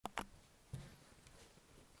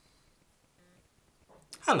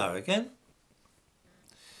Hello again.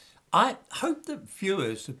 I hope that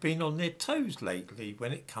viewers have been on their toes lately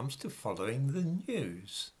when it comes to following the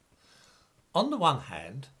news. On the one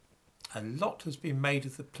hand, a lot has been made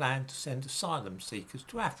of the plan to send asylum seekers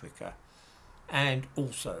to Africa, and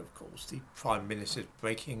also, of course, the Prime Minister's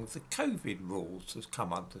breaking of the COVID rules has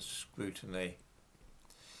come under scrutiny.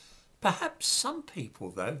 Perhaps some people,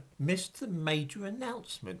 though, missed the major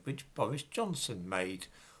announcement which Boris Johnson made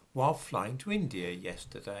while flying to India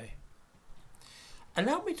yesterday.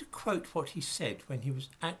 Allow me to quote what he said when he was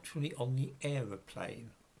actually on the aeroplane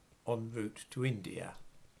en route to India.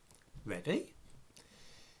 Ready?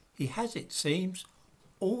 He has, it seems,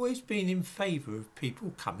 always been in favour of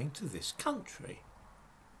people coming to this country.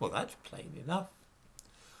 Well, that's plain enough.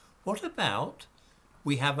 What about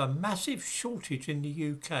we have a massive shortage in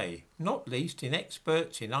the UK, not least in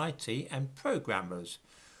experts in IT and programmers.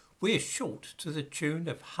 We're short to the tune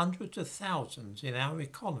of hundreds of thousands in our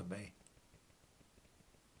economy.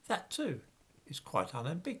 That too is quite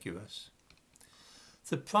unambiguous.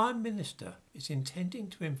 The Prime Minister is intending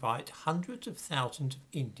to invite hundreds of thousands of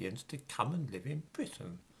Indians to come and live in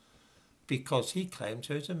Britain because he claims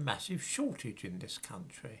there is a massive shortage in this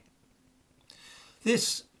country.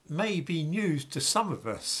 This may be news to some of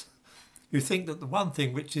us who think that the one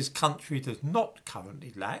thing which this country does not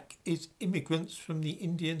currently lack is immigrants from the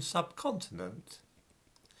Indian subcontinent.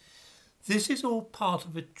 This is all part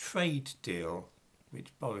of a trade deal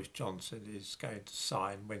which Boris Johnson is going to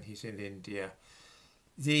sign when he's in India.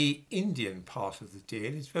 The Indian part of the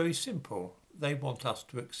deal is very simple. They want us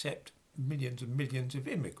to accept millions and millions of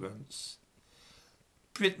immigrants.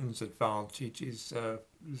 Britain's advantage is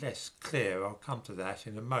less clear. I'll come to that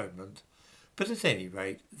in a moment. But at any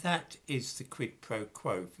rate, that is the quid pro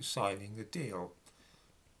quo for signing the deal.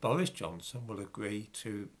 Boris Johnson will agree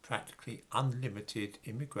to practically unlimited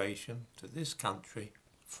immigration to this country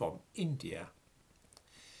from India.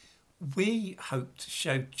 We hope to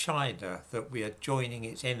show China that we are joining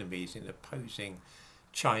its enemies in opposing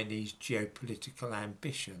Chinese geopolitical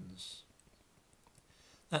ambitions.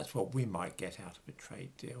 That's what we might get out of a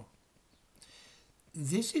trade deal.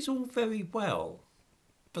 This is all very well,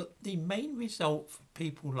 but the main result for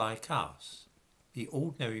people like us, the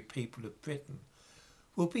ordinary people of Britain,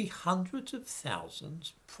 will be hundreds of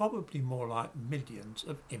thousands, probably more like millions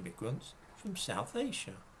of immigrants from South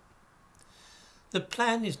Asia. The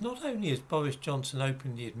plan is not only, as Boris Johnson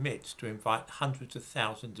openly admits, to invite hundreds of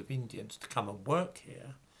thousands of Indians to come and work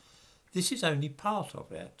here. This is only part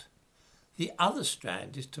of it. The other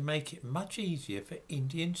strand is to make it much easier for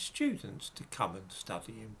Indian students to come and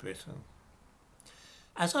study in Britain.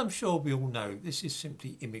 As I'm sure we all know, this is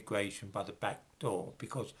simply immigration by the back door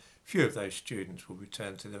because few of those students will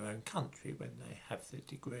return to their own country when they have their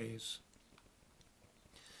degrees.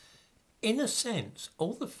 In a sense,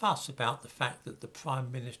 all the fuss about the fact that the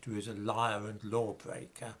Prime Minister is a liar and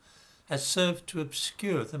lawbreaker has served to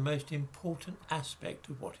obscure the most important aspect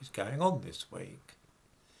of what is going on this week.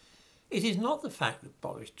 It is not the fact that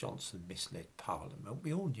Boris Johnson misled Parliament.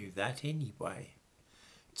 We all knew that anyway.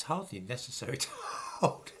 It's hardly necessary to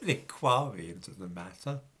hold an inquiry into the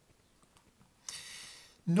matter.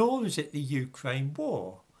 Nor is it the Ukraine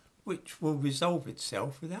war, which will resolve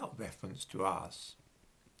itself without reference to us.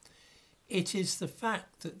 It is the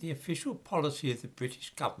fact that the official policy of the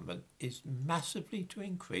British government is massively to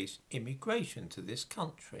increase immigration to this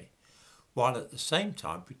country, while at the same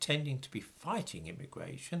time pretending to be fighting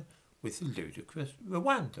immigration with the ludicrous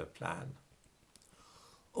Rwanda plan.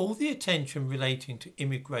 All the attention relating to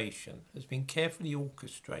immigration has been carefully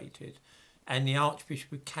orchestrated, and the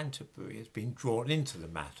Archbishop of Canterbury has been drawn into the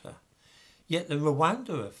matter. Yet the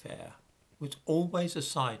Rwanda affair was always a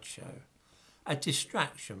sideshow, a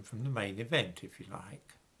distraction from the main event, if you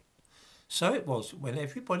like. So it was when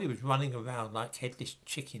everybody was running around like headless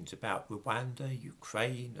chickens about Rwanda,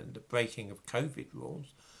 Ukraine and the breaking of COVID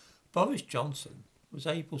rules, Boris Johnson was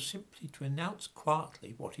able simply to announce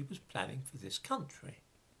quietly what he was planning for this country.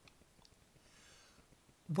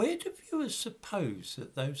 Where do viewers suppose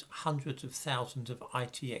that those hundreds of thousands of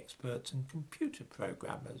IT experts and computer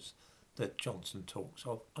programmers that Johnson talks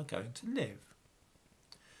of are going to live?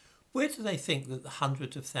 Where do they think that the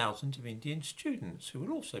hundreds of thousands of Indian students who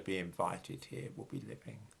will also be invited here will be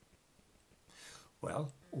living?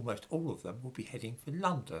 Well, almost all of them will be heading for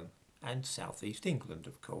London and South East England,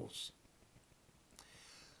 of course.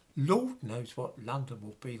 Lord knows what London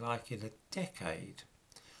will be like in a decade.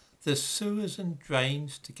 The sewers and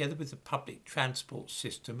drains, together with the public transport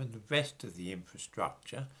system and the rest of the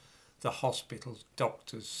infrastructure, the hospitals,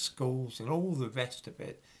 doctors, schools and all the rest of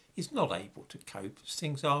it, is not able to cope as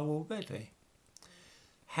things are already.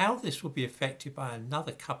 How this will be affected by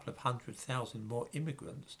another couple of 100,000 more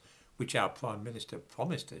immigrants, which our Prime Minister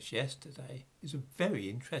promised us yesterday, is a very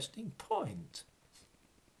interesting point.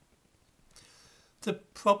 The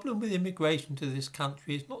problem with immigration to this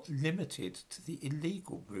country is not limited to the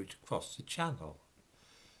illegal route across the Channel.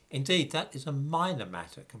 Indeed, that is a minor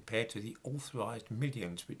matter compared to the authorised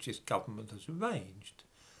millions which this government has arranged.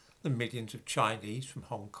 The millions of Chinese from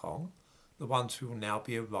Hong Kong, the ones who will now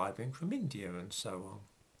be arriving from India and so on.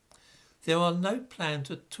 There are no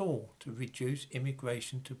plans at all to reduce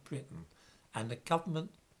immigration to Britain, and the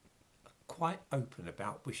government are quite open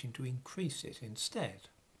about wishing to increase it instead.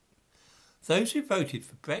 Those who voted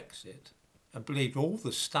for Brexit and believe all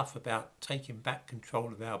the stuff about taking back control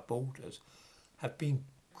of our borders have been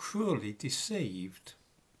cruelly deceived.